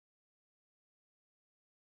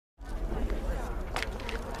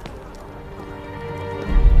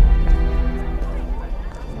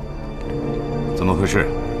回事？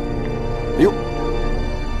哎呦，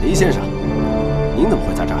雷先生，您怎么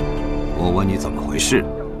会在这儿？我问你怎么回事？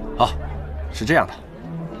啊，是这样的，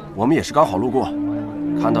我们也是刚好路过，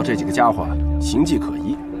看到这几个家伙形迹可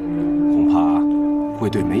疑，恐怕会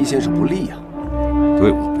对梅先生不利呀。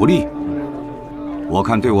对我不利？我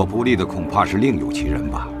看对我不利的恐怕是另有其人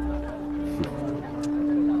吧。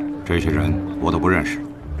这些人我都不认识，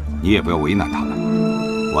你也不要为难他们。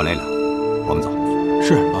我累了，我们走。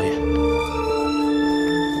是，老爷。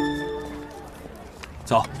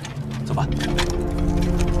走，走吧。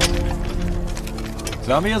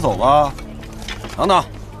咱们也走吧。等等，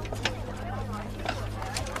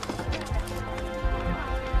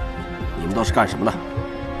你们都是干什么的？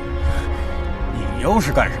你又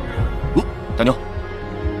是干什么的？你大牛，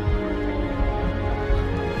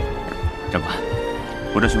长官，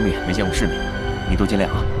我这兄弟没见过世面，你多见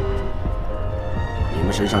谅啊。你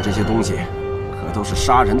们身上这些东西，可都是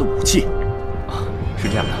杀人的武器。啊，是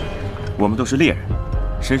这样的，我们都是猎人，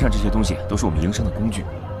身上这些东西都是我们营生的工具。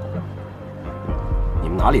你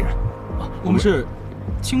们哪里人？啊，我们是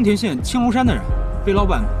青田县青龙山的人，被老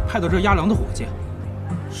板派到这压粮的伙计。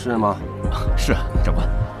是吗？啊，是啊，长官，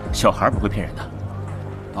小孩不会骗人的。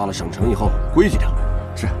到了省城以后，规矩点。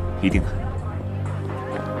是，一定的。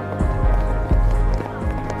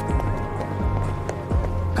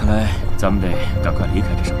看来咱们得赶快离开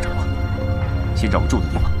这省城了，先找个住的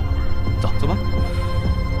地方。走，走吧。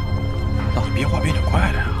你别话别挺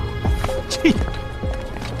快的呀！切！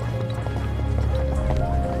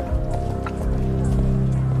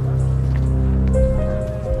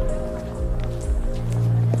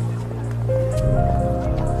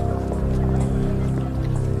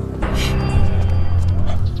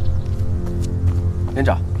连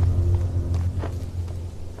长，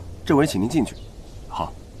这位请您进去。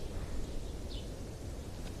好。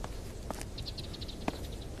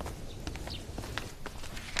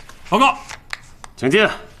报告，请进。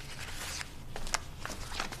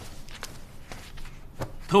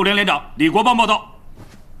特务连连长李国邦报道。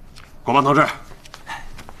国邦同志，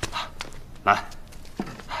来，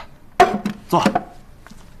坐。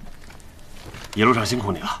一路上辛苦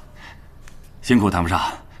你了。辛苦谈不上，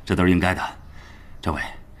这都是应该的。政委，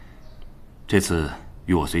这次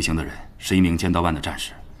与我随行的人是一名尖刀班的战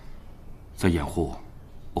士，在掩护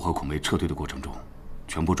我和孔梅撤退的过程中，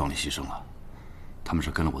全部壮烈牺牲了。他们是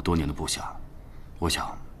跟了我多年的部下，我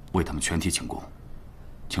想为他们全体请功，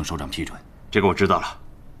请首长批准。这个我知道了，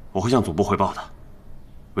我会向总部汇报的，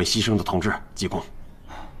为牺牲的同志记功。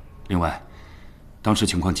另外，当时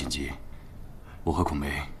情况紧急，我和孔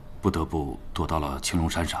梅不得不躲到了青龙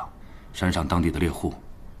山上，山上当地的猎户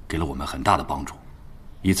给了我们很大的帮助，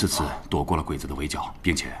一次次躲过了鬼子的围剿，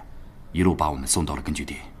并且一路把我们送到了根据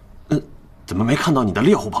地。怎么没看到你的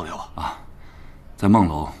猎户朋友啊？啊，在梦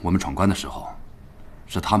楼我们闯关的时候，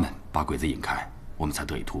是他们把鬼子引开，我们才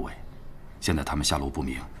得以突围。现在他们下落不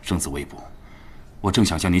明，生死未卜。我正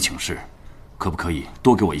想向你请示，可不可以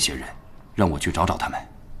多给我一些人，让我去找找他们？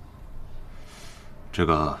这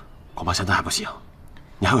个恐怕现在还不行，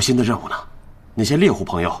你还有新的任务呢。那些猎户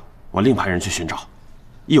朋友，我另派人去寻找，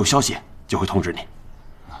一有消息就会通知你。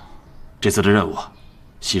这次的任务，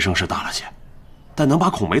牺牲是大了些，但能把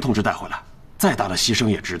孔梅同志带回来，再大的牺牲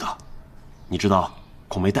也值得。你知道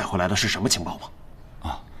孔梅带回来的是什么情报吗？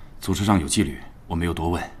啊，组织上有纪律，我没有多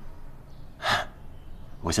问。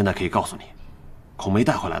我现在可以告诉你，孔梅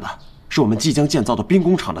带回来的是我们即将建造的兵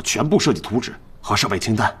工厂的全部设计图纸和设备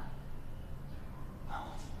清单。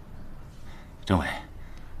政委，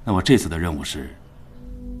那我这次的任务是？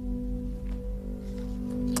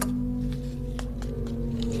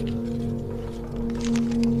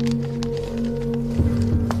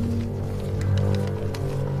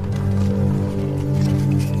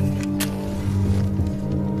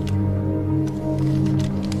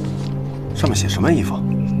上面写什么衣服？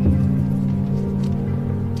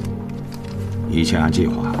一切按计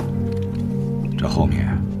划。这后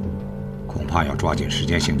面恐怕要抓紧时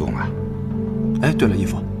间行动了。哎，对了，义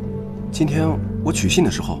父，今天我取信的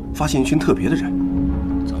时候发现一群特别的人。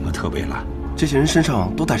怎么特别了？这些人身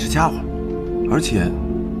上都带着家伙，而且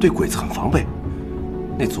对鬼子很防备。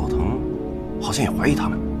那佐藤好像也怀疑他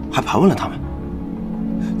们，还盘问了他们。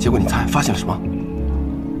结果你猜发现了什么？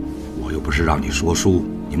我又不是让你说书，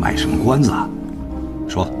你卖什么关子啊？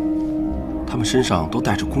说。他们身上都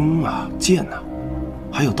带着弓啊、剑啊，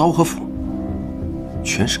还有刀和斧，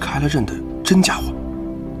全是开了刃的真家伙。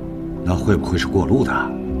那会不会是过路的？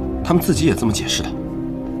他们自己也这么解释的，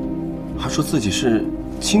还说自己是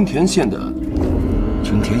青田县的。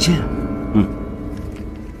青田县？嗯。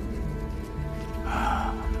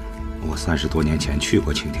我30多年前去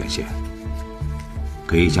过青田县，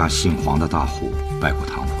给一家姓黄的大户拜过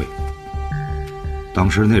堂会。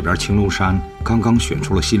当时那边青龙山刚刚选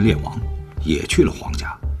出了新猎王，也去了黄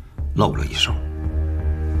家，露了一手。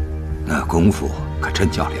那功夫可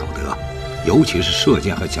真叫了得，尤其是射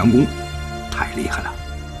箭和强弓，太厉害了。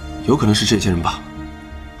有可能是这些人吧。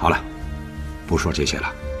好了，不说这些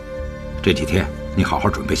了，这几天你好好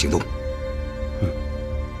准备行动。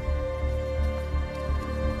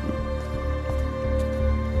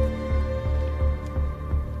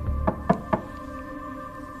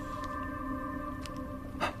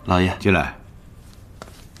老爷，进来。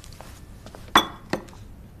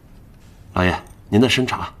老爷，您的参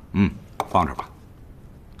茶。放着吧。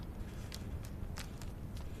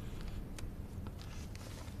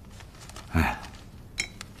哎，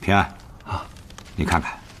平安啊，你看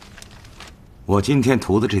看，我今天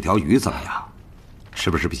涂的这条鱼怎么样？是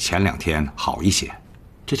不是比前2天好一些？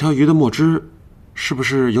这条鱼的墨汁是不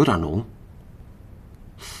是有点浓？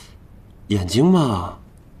眼睛嘛，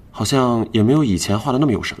好像也没有以前画的那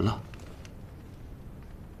么有神了。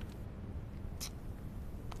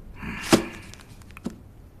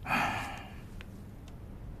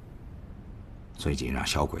最近让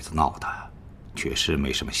小鬼子闹的，确实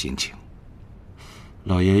没什么心情。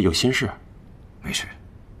老爷有心事？没事。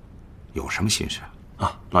有什么心事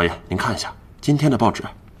啊？老爷，您看一下今天的报纸。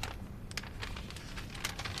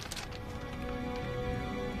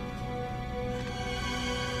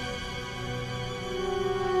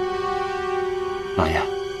老爷，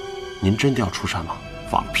您真的要出山吗？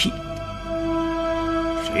放屁！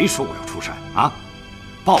谁说我要出山啊？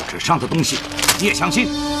报纸上的东西你也相信？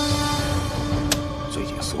最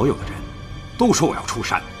近所有的人都说我要出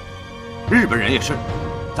山，日本人也是，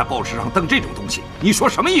在报纸上登这种东西，你说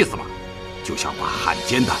什么意思吗？就像把汉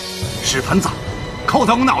奸的屎盆子扣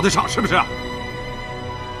在我脑袋上，是不是？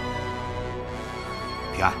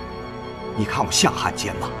平安，你看我像汉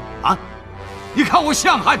奸吗？啊，你看我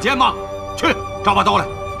像汉奸吗？去找把刀来。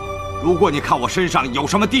如果你看我身上有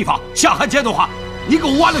什么地方像汉奸的话，你给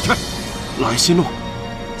我剜了去。老爷息怒，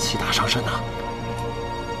气大伤身呐。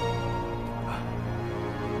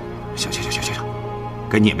行，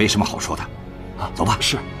跟你也没什么好说的，啊，走吧。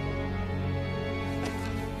是。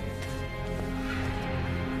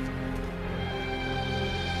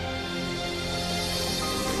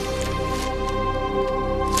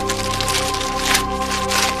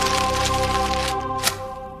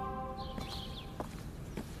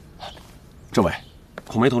政委，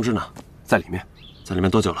孔梅同志呢？在里面。在里面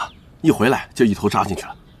多久了？一回来就一头扎进去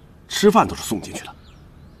了，吃饭都是送进去的。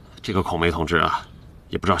这个孔梅同志啊，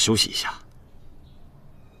也不知道休息一下。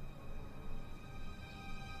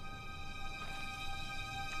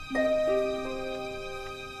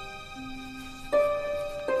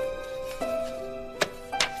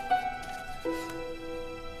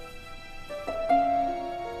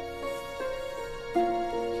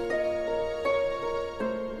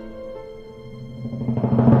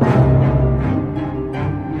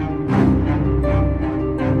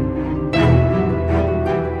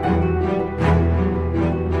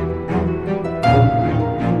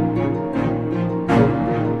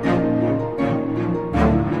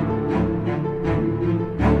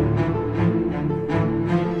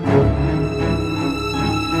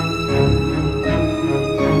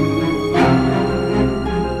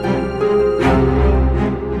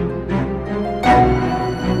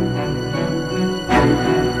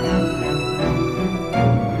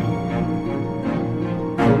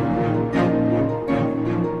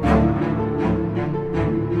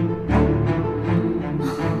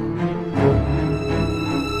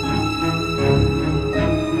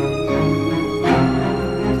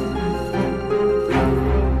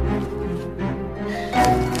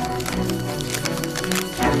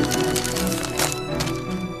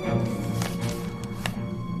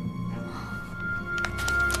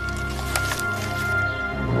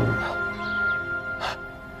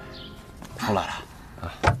出来了。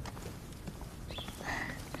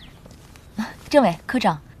政委、科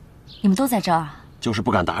长，你们都在这儿啊？就是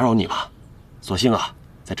不敢打扰你嘛，索性啊，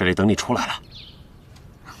在这里等你出来了。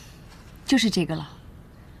就是这个了，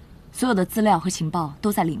所有的资料和情报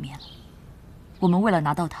都在里面。我们为了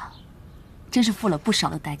拿到它，真是付了不少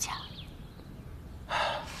的代价。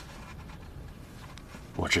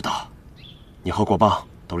我知道，你和国邦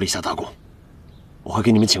都立下大功，我会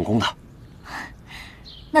给你们请功的。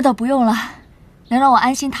那倒不用了，能让我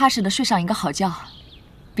安心踏实的睡上一个好觉，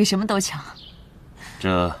比什么都强。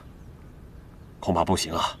这恐怕不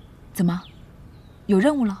行啊！怎么，有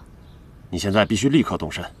任务了？你现在必须立刻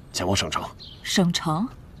动身前往省城。省城？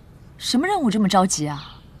什么任务这么着急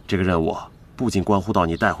啊？这个任务不仅关乎到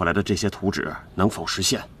你带回来的这些图纸能否实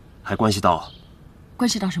现，还关系到关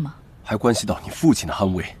系到什么？还关系到你父亲的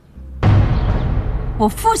安危。我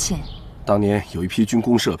父亲？当年有一批军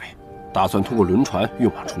工设备，打算通过轮船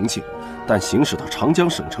运往重庆，但行驶到长江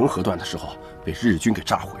省城河段的时候，被日军给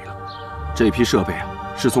炸毁了。这批设备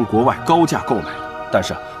是从国外高价购买的，但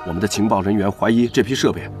是我们的情报人员怀疑这批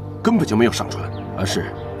设备根本就没有上船，而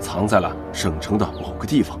是藏在了省城的某个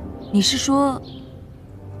地方。你是说，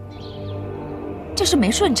这是梅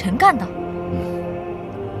顺臣干的？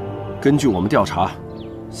根据我们调查，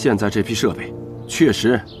现在这批设备确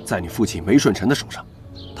实在你父亲梅顺臣的手上，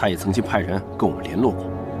他也曾经派人跟我们联络过，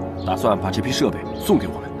打算把这批设备送给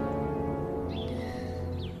我们。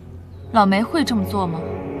老梅会这么做吗？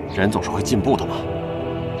人总是会进步的嘛。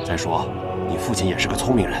再说，你父亲也是个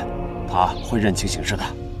聪明人，他会认清形势的。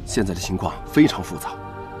现在的情况非常复杂，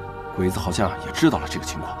鬼子好像也知道了这个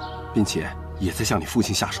情况，并且也在向你父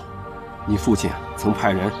亲下手。你父亲曾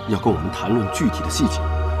派人要跟我们谈论具体的细节，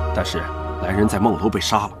但是来人在梦楼被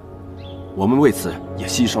杀了，我们为此也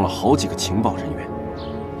牺牲了好几个情报人员。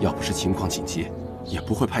要不是情况紧急，也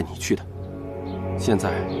不会派你去的。现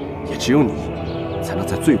在也只有你才能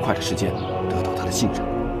在最快的时间得到他的信任。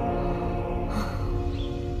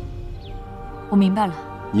我明白了。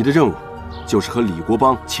你的任务就是和李国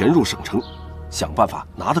邦潜入省城，想办法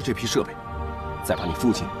拿到这批设备，再把你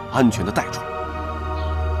父亲安全地带出来。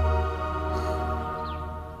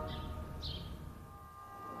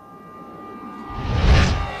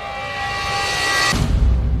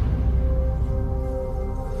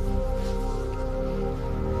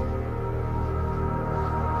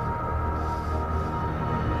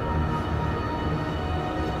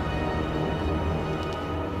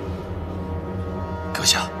阁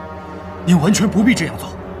下，您完全不必这样做。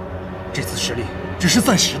这次失利只是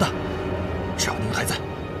暂时的，只要您还在，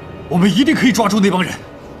我们一定可以抓住那帮人。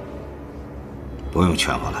不用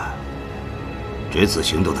劝我了，这次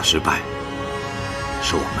行动的失败，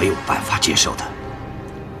是我没有办法接受的。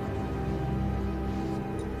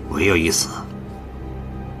唯有以死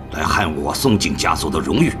来捍卫我松井家族的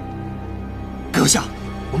荣誉。阁下，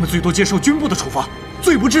我们最多接受军部的处罚，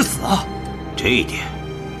罪不至死啊！这一点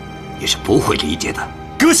你是不会理解的。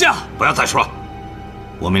阁下，不要再说了，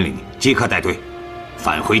我命令你即刻带队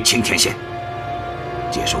返回青田县，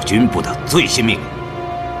接受军部的最新命令。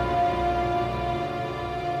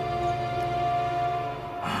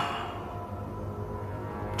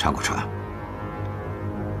长谷川，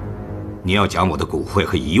你要将我的骨灰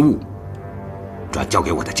和遗物转交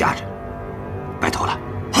给我的家人，拜托了。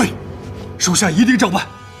嘿，属下一定照办。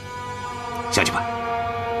下去吧。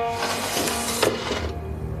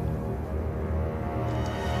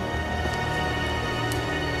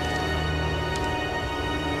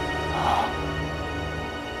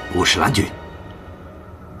五十岚军，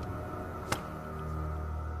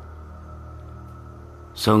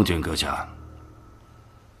僧军阁下，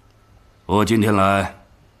我今天来，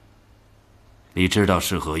你知道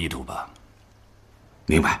是何意图吧？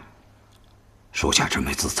明白。属下准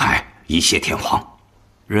备自裁，以谢天皇。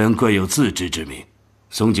人贵有自知之明，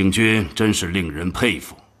松井君真是令人佩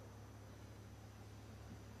服。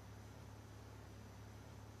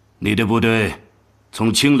你的部队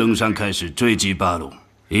从青龙山开始追击八路，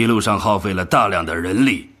一路上耗费了大量的人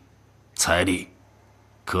力、财力，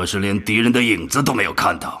可是连敌人的影子都没有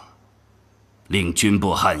看到，令军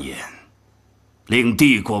部汗颜，令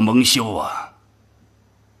帝国蒙羞啊！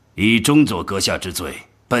以中佐阁下之罪，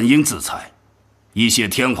本应自裁，以谢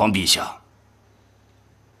天皇陛下。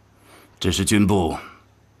只是军部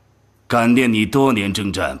感念你多年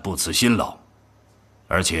征战不辞辛劳，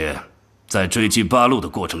而且在追击八路的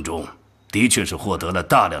过程中，的确是获得了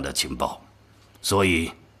大量的情报，所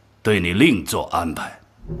以对你另作安排。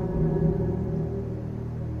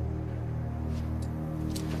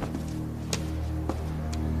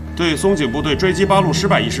对松井部队追击八路失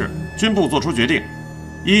败一事，军部作出决定：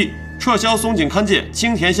一、撤销松井勘介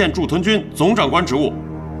青田县驻屯军总长官职务，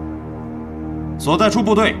所在处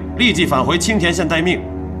部队立即返回青田县待命；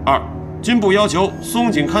二、军部要求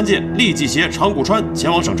松井勘介立即携长谷川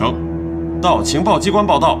前往省城，到情报机关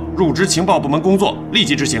报到，入职情报部门工作，立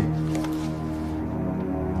即执行。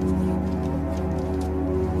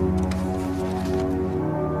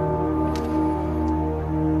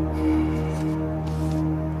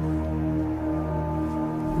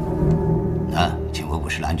请问五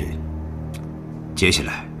十岚军，接下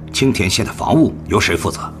来青田县的防务由谁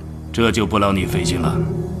负责？这就不劳你费心了，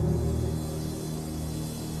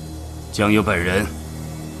将由本人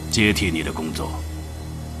接替你的工作。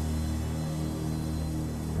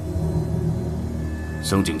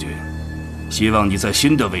松井君，希望你在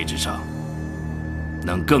新的位置上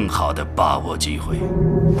能更好地把握机会。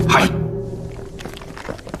嗨。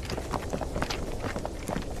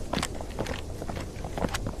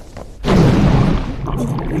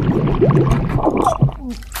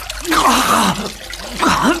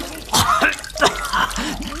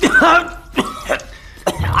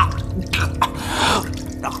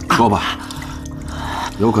说吧，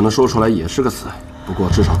有可能说出来也是个死，不过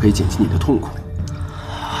至少可以减轻你的痛苦。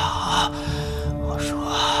我说，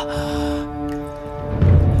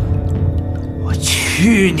我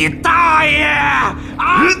去你大爷！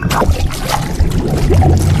啊！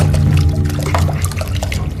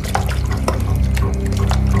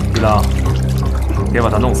一郎，别把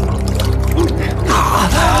他弄死了。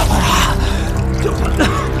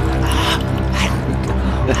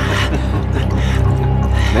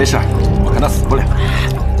没事，我看他死不了。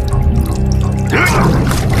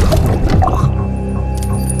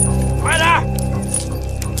快点，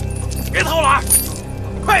别偷懒，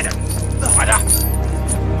快点，快点，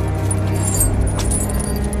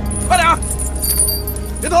快点，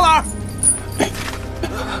别偷懒！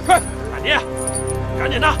快，大爹，赶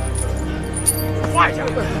紧的，快点！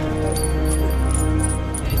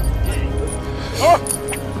走，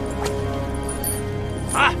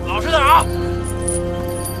哎，老实点啊！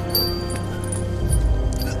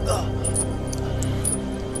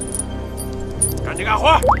赶紧干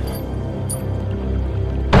活！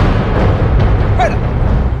快点！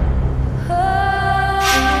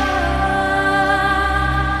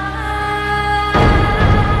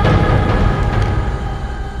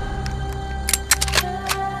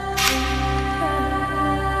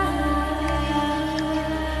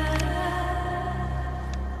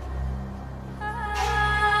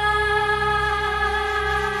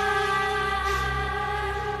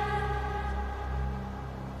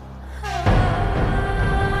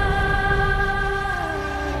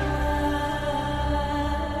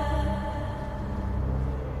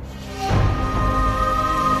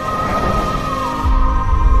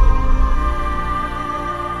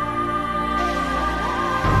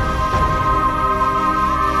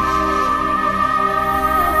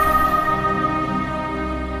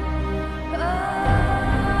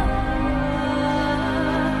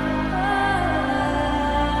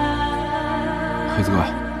黑子哥，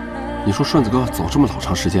你说顺子哥走这么老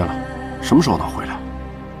长时间了，什么时候能回来？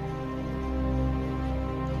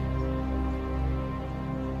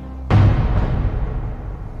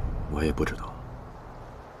我也不知道，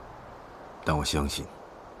但我相信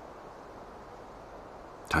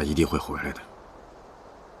他一定会回来的。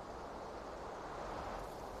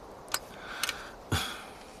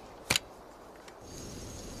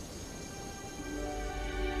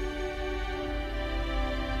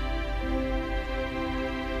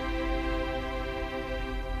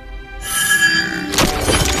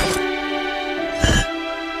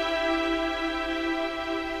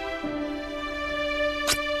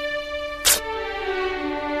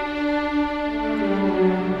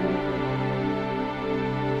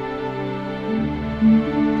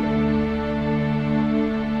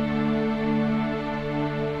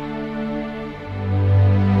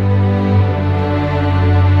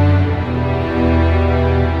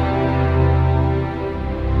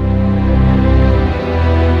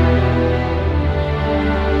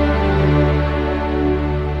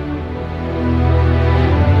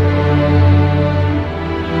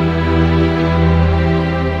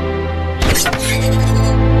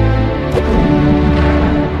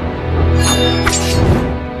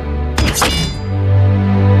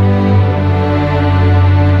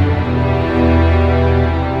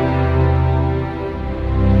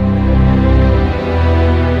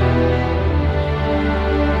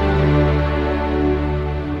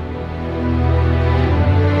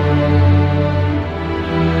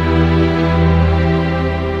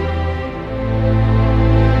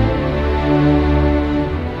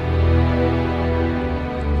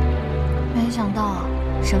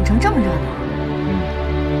省城这么热闹。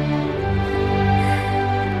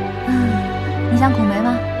你想孔梅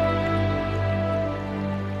吗？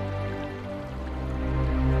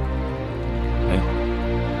没有。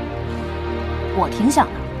我挺想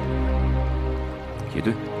的。也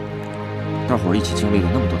对，大伙儿一起经历了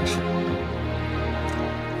那么多的事。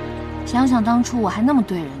想想当初我还那么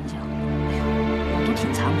对人家，哎呦，我都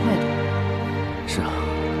挺惭愧的。是啊，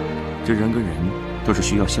这人跟人都是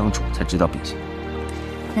需要相处才知道秉性。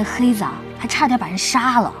那黑子啊，还差点把人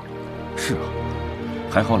杀了。是啊，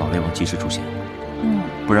还好老猎王及时出现，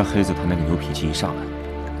不然黑子他那个牛脾气一上来，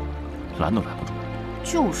拦都拦不住。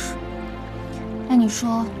就是。那你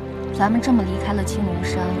说，咱们这么离开了青龙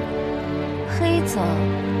山，黑子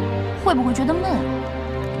会不会觉得闷啊？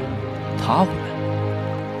他会。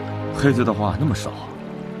黑子的话那么少，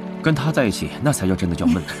跟他在一起那才叫真的叫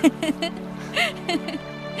闷。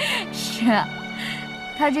是啊，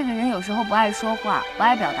他这个人有时候不爱说话，不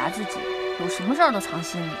爱表达自己，有什么事儿都藏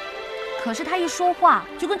心里。可是他一说话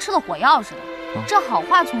就跟吃了火药似的，这好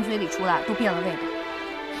话从嘴里出来都变了味道。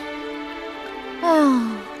哎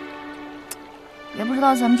呀，也不知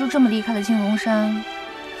道咱们就这么离开了青龙山，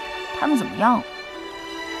他们怎么样了？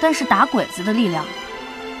但是打鬼子的力量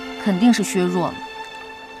肯定是削弱了，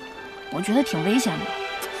我觉得挺危险的。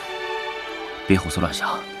别胡思乱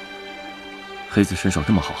想，黑子身手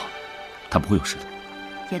这么好，他不会有事的。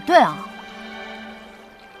也对啊，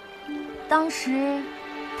当时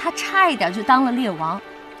他差一点就当了猎王，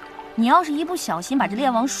你要是一不小心把这猎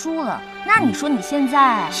王输了，那你说你现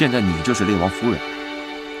在……现在你就是猎王夫人。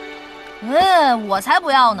我才不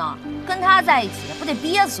要呢！跟他在一起不得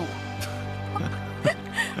憋死我。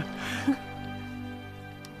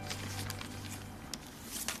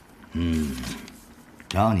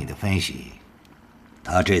照你的分析，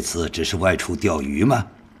他这次只是外出钓鱼吗？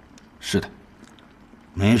是的。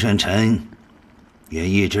梅顺臣也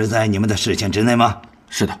一直在你们的视线之内吗？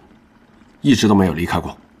是的，一直都没有离开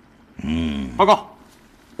过。报告，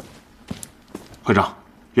会长，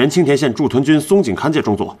原青田县驻屯军松井勘介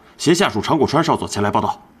中佐携下属长谷川少佐前来报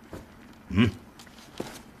道。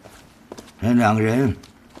这两个人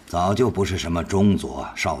早就不是什么中佐、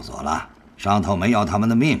少佐了，上头没要他们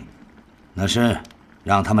的命，那是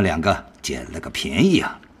让他们两个捡了个便宜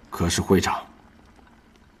啊。可是会长，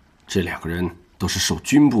这两个人都是受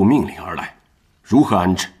军部命令而来，如何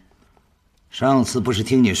安置？上次不是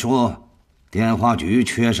听你说电话局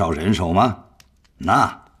缺少人手吗？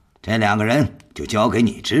那这两个人就交给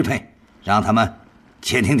你支配，让他们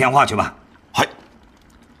窃听电话去吧。嗨，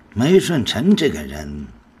梅顺臣这个人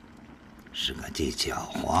是个既狡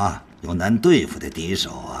猾又难对付的敌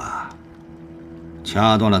手啊。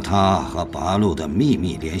掐断了他和八路的秘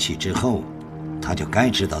密联系之后，他就该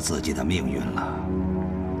知道自己的命运了。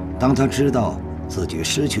当他知道自己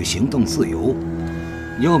失去行动自由，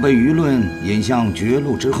又被舆论引向绝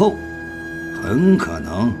路之后，很可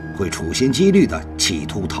能会处心积虑地企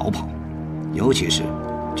图逃跑，尤其是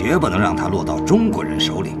绝不能让他落到中国人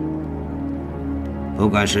手里。不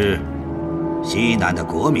管是西南的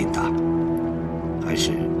国民党，还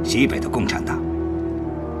是西北的共产党，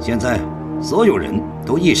现在所有人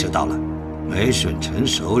都意识到了梅顺臣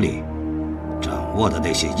手里掌握的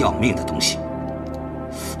那些要命的东西，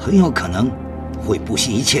很有可能会不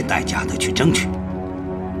惜一切代价地去争取。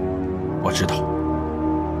我知道，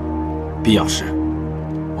必要时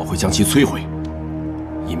我会将其摧毁，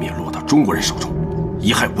以免落到中国人手中，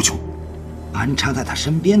贻害无穷。安插在他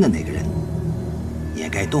身边的那个人也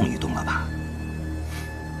该动一动了吧？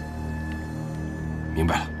明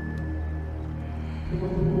白了。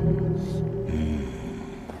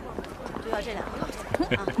就要这两个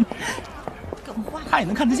啊，给我们换。他也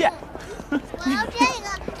能看得见。我要这个，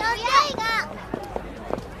要这个。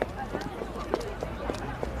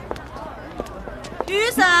雨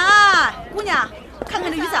伞，姑娘，看看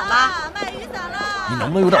这雨伞吧。卖雨伞了。你能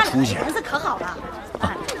不能有点出息？颜色可好了。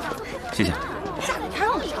啊，谢谢。下雨天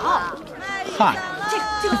用得着。嗨，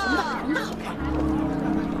这个红的好看。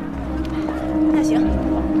那行，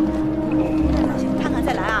那行，看看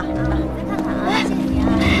再来啊。再看看啊，谢谢你啊。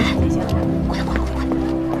行，快！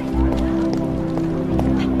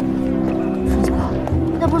夫子哥，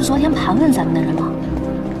那不是昨天盘问咱们的人吗？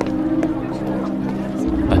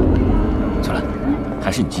哎，小兰，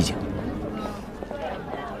还是你机警。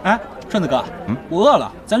哎，顺子哥，我饿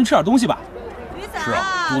了，咱吃点东西吧。是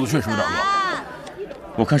啊，肚子确实有点饿。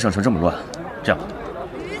我看省城这么乱，这样吧，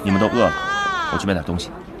你们都饿了，我去买点东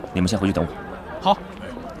西，你们先回去等我。好，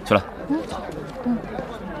小兰，走。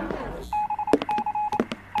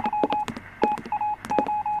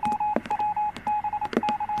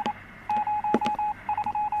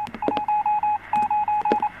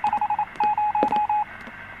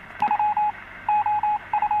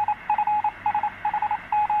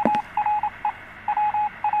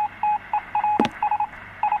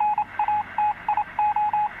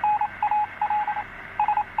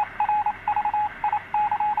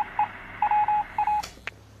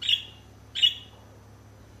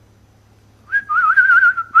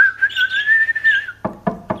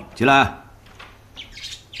进来。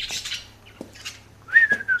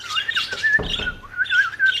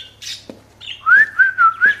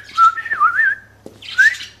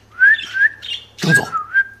郑总，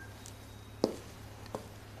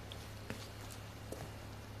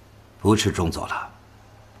不是中佐了，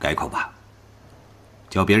改口吧。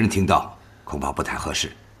叫别人听到恐怕不太合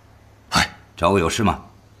适。嗨，找我有事吗？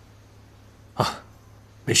啊，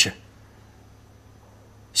没事。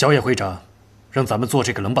小野会长让咱们坐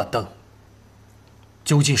这个冷板凳，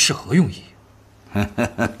究竟是何用意？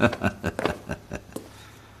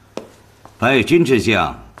败军之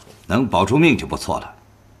将能保住命就不错了。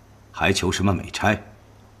还求什么美差？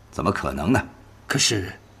怎么可能呢？可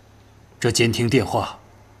是，这监听电话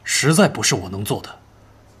实在不是我能做的，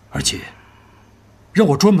而且让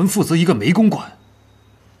我专门负责一个煤公馆，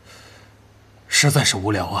实在是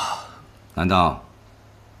无聊啊！难道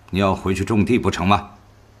你要回去种地不成吗？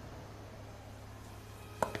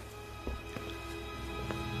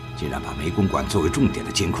既然把煤公馆作为重点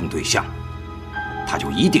的监控对象，他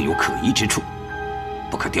就一定有可疑之处，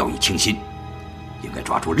不可掉以轻心，应该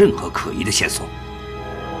抓住任何可疑的线索。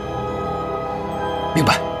明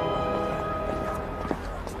白。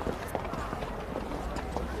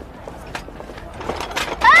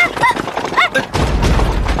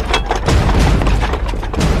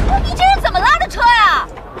你这人怎么拉的车呀？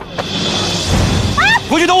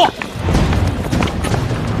回去等我。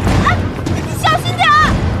小心点儿！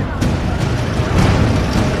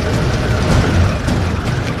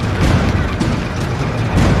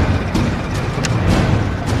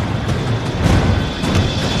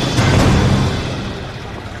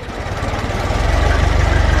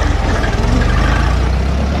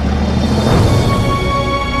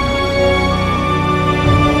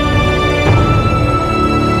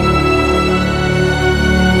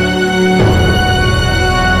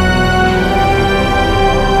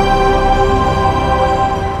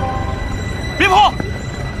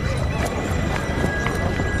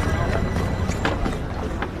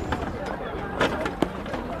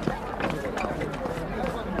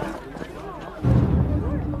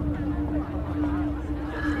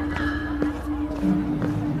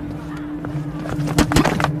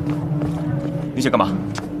你想干嘛？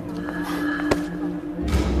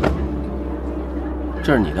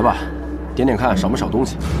这是你的吧？点点看，少不少东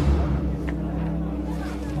西？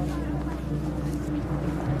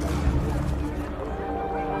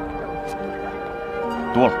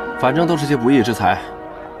多了，反正都是些不义之财，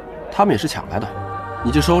他们也是抢来的，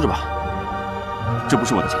你就收着吧。这不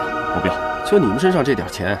是我的钱，我不要。就你们身上这点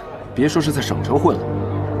钱，别说是在省城混了，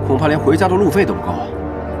恐怕连回家的路费都不够啊。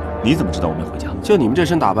你怎么知道我没回家？就你们这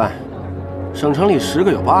身打扮，省城里10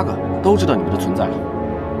个有8个都知道你们的存在了。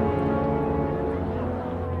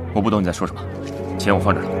我不懂你在说什么，钱我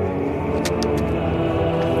放这儿了。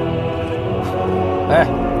哎，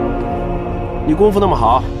你功夫那么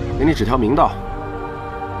好，给你指条明道。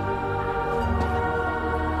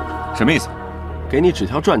什么意思？给你指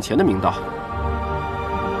条赚钱的明道。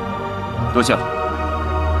多谢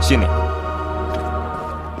了，信你。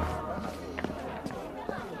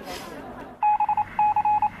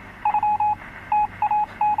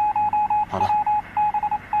好的。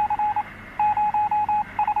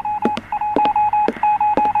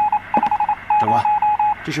长官，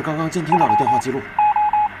这是刚刚监听到的电话记录。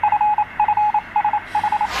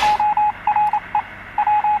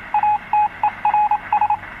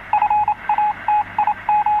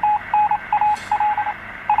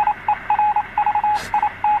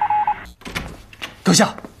阁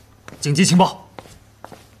下，紧急情报！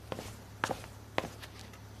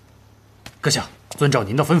阁下，遵照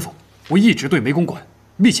您的吩咐，我一直对湄公馆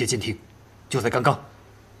密切监听。就在刚刚，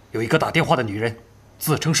有一个打电话的女人，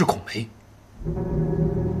自称是孔梅。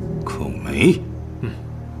孔梅？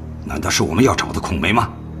难道是我们要找的孔梅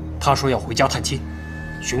吗？她说要回家探亲，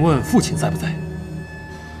询问父亲在不在。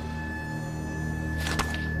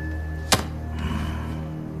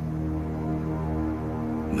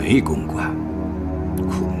湄公馆。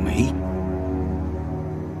孔梅，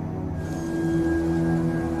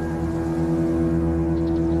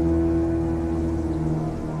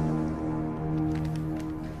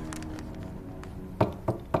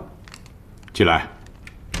进来。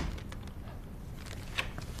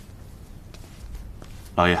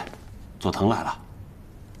老爷，佐藤来了。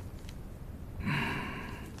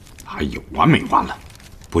还有完没完了？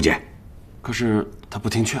不见。可是他不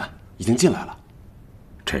听劝，已经进来了。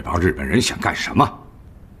这帮日本人想干什么？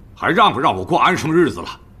还让不让我过安生日子了？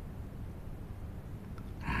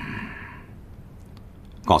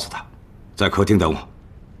告诉他，在客厅等我。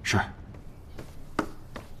是。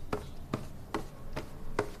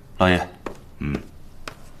老爷。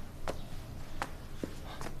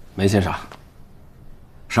梅先生，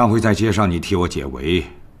上回在街上你替我解围，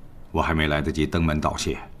我还没来得及登门道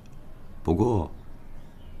谢。不过，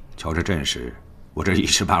瞧这阵势，我这一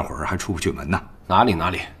时半会儿还出不去门呢。哪里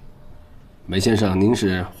哪里。梅先生，您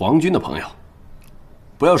是皇军的朋友，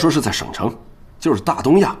不要说是在省城，就是大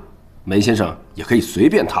东亚，梅先生也可以随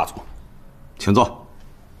便踏足。请坐。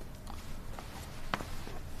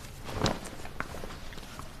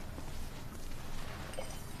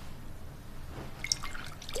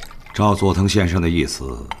照佐藤先生的意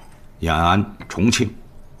思，延安、重庆，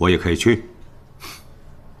我也可以去。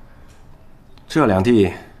这两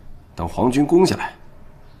地等皇军攻下来，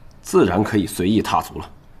自然可以随意踏足了。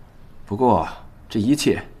不过这一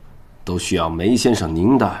切都需要梅先生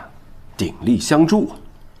您的鼎力相助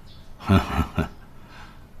啊！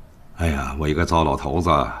哎呀，我一个糟老头子，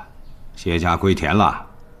卸甲归田了，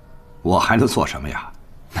我还能做什么呀？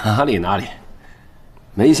哪里，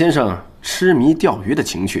梅先生痴迷钓鱼的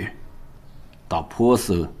情趣，倒颇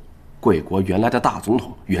似贵国原来的大总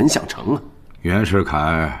统袁相成啊。袁世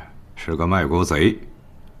凯是个卖国贼，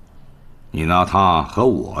你拿他和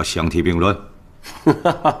我相提并论？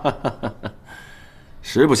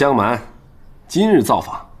实不相瞒，今日造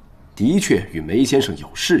访，的确与梅先生有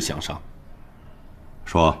事相商。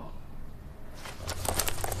说。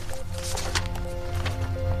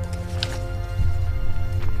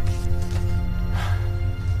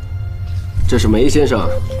这是梅先生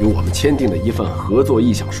与我们签订的一份合作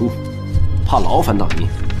意向书，怕劳烦到您，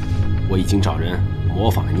我已经找人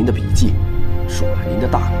模仿了您的笔记，署了您的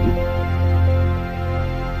大名。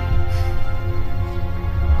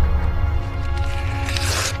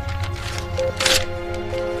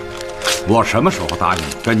我什么时候答应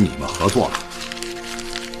跟你们合作了？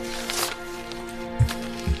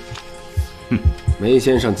哼，梅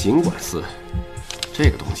先生尽管撕，这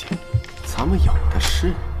个东西咱们有的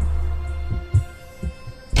是。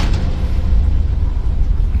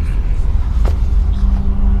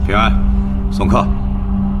平安，送客。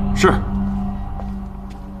是。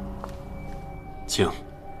请。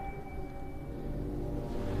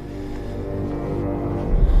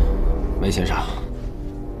梅先生，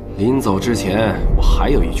临走之前，我还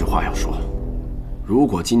有一句话要说。如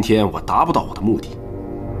果今天我达不到我的目的，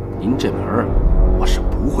您这门我是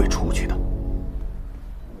不会出去的。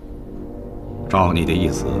照你的意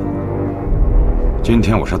思，今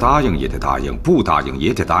天我是答应也得答应，不答应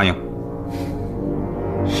也得答应。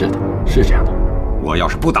是的，是这样的。我要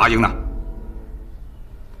是不答应呢？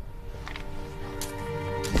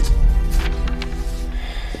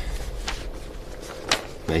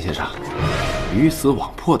梅先生，鱼死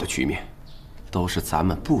网破的局面，都是咱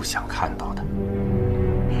们不想看到的。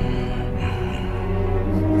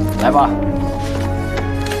来吧，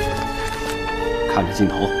看着镜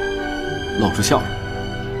头，露出笑容，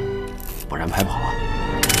不然拍不好啊。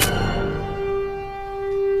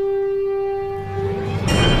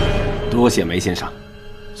多谢梅先生，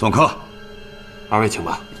送客。二位请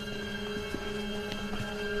吧。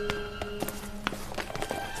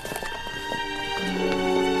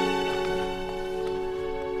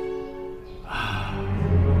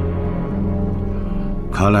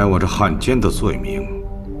看来我这汉奸的罪名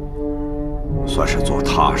算是做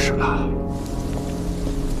踏实了。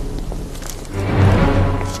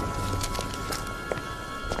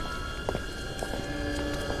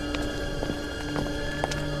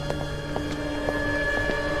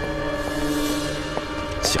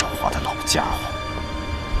狡猾的老家伙！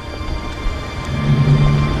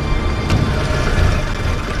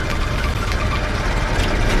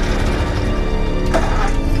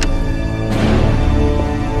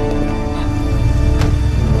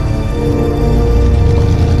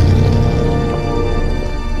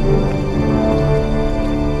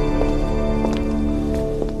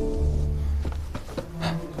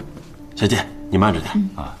小姐，你慢着点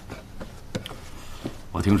啊！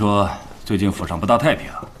我听说最近府上不大太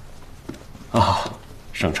平。啊，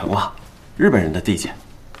省城了，日本人的地界，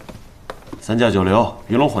三教九流，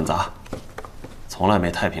鱼龙混杂，从来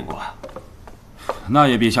没太平过啊。那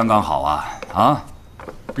也比香港好啊！啊，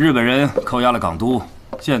日本人扣押了港督，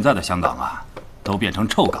现在的香港啊，都变成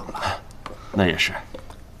臭港了。那也是。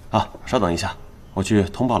啊，稍等一下，我去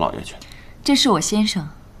通报老爷去。这是我先生。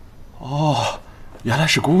哦，原来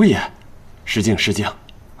是姑爷，失敬失敬。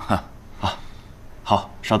啊，好，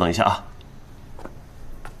稍等一下啊。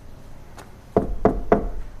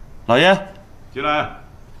老爷，进来。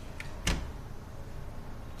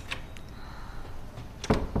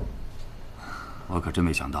我可真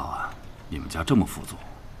没想到啊，你们家这么富足。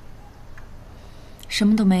什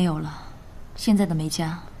么都没有了，现在的梅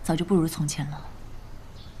家早就不如从前了。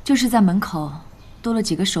就是在门口多了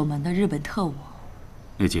几个守门的日本特务。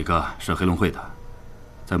那几个是黑龙会的，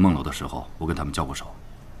在孟楼的时候，我跟他们交过手。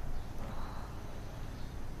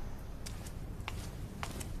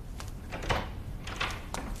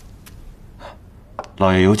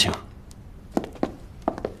老爷有请。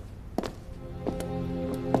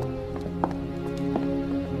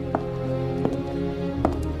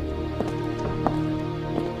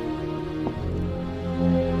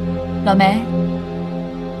老梅，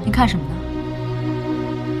你看什么呢？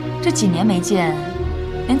这几年没见，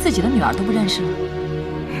连自己的女儿都不认识了。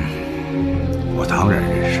我当然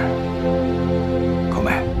认识。孔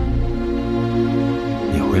梅，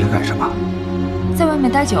你回来干什么？在外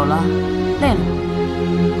面待久了，累了，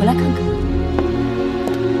回来看看。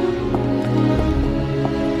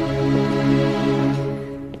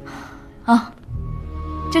啊，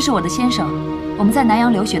这是我的先生，我们在南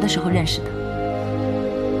洋留学的时候认识的。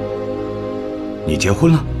你结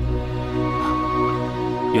婚了？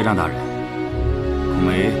岳丈大人，孔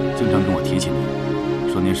梅经常跟我提起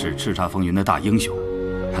你，说您是叱咤风云的大英雄。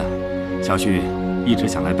小婿一直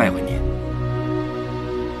想来拜会您。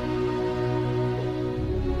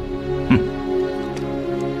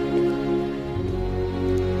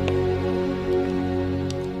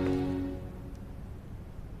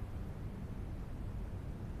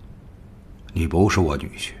你不是我女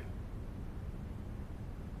婿，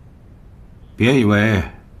别以为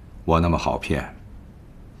我那么好骗。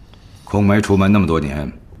孔梅出门那么多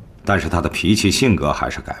年，但是她的脾气性格还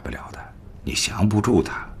是改不了的，你降不住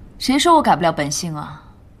她。谁说我改不了本性啊？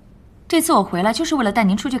这次我回来就是为了带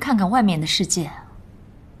您出去看看外面的世界。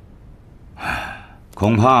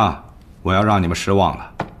恐怕我要让你们失望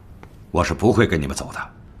了，我是不会跟你们走的。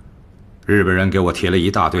日本人给我贴了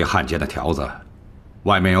一大堆汉奸的条子，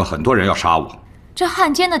外面有很多人要杀我。这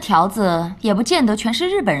汉奸的条子也不见得全是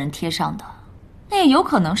日本人贴上的，那也有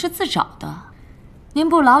可能是自找的。您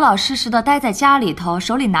不老老实实的待在家里头，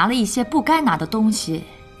手里拿了一些不该拿的东西，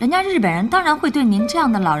人家日本人当然会对您这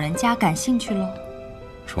样的老人家感兴趣喽。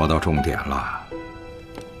说到重点了，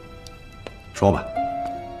说吧，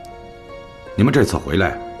你们这次回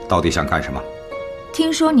来到底想干什么？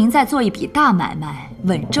听说您在做一笔大买卖，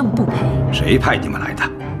稳挣不赔。谁派你们来的？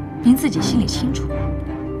您自己心里清楚。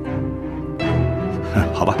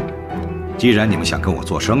好吧，既然你们想跟我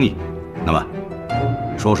做生意，那么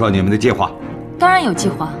说说你们的计划。当然有计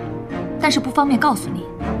划，但是不方便告诉你，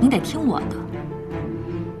您得听我的。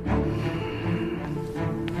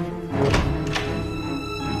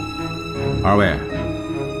二位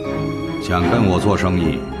想跟我做生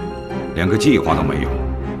意，连个计划都没有，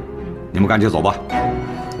你们赶紧走吧。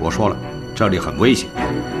我说了，这里很危险。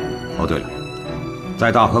哦，对了，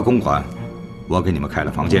在大和公馆，我给你们开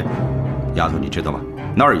了房间。丫头，你知道吗？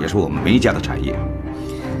那儿也是我们梅家的产业。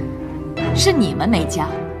是你们梅家？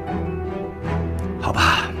好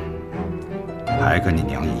吧，还跟你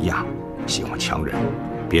娘一样，喜欢强人。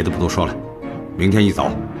别的不多说了，明天一早，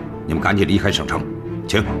你们赶紧离开省城，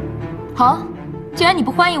请。好，既然你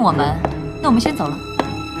不欢迎我们，那我们先走了。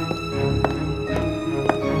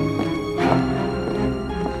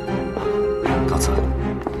告辞。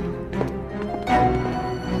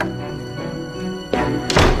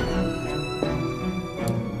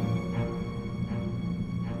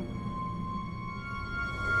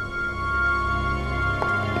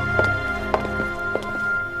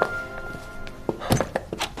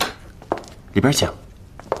里边请。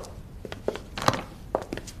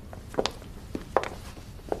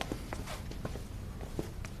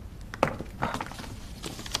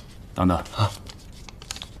等等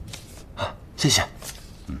谢谢。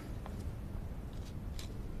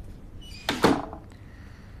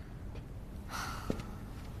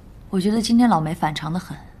我觉得今天老梅反常得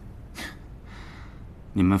很。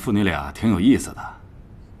你们父女俩挺有意思的，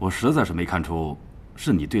我实在是没看出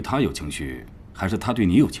是你对他有情绪，还是他对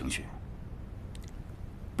你有情绪。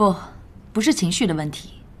不是情绪的问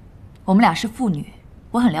题，我们俩是父女，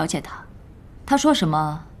我很了解他，他说什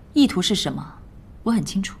么，意图是什么，我很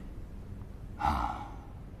清楚。啊，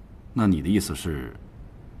那你的意思是，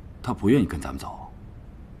他不愿意跟咱们走？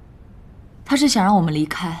他是想让我们离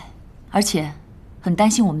开，而且很担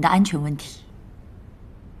心我们的安全问题。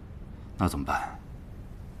那怎么办？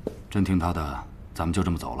真听他的，咱们就这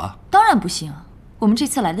么走了？当然不行，我们这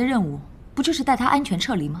次来的任务不就是带他安全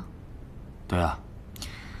撤离吗？对啊。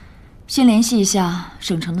先联系一下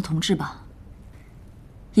省城的同志吧，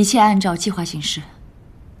一切按照计划行事。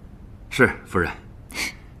是，夫人。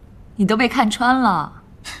你都被看穿了。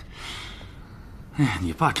哎呀，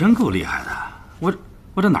你爸真够厉害的，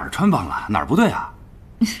我这哪儿穿帮了，哪儿不对啊？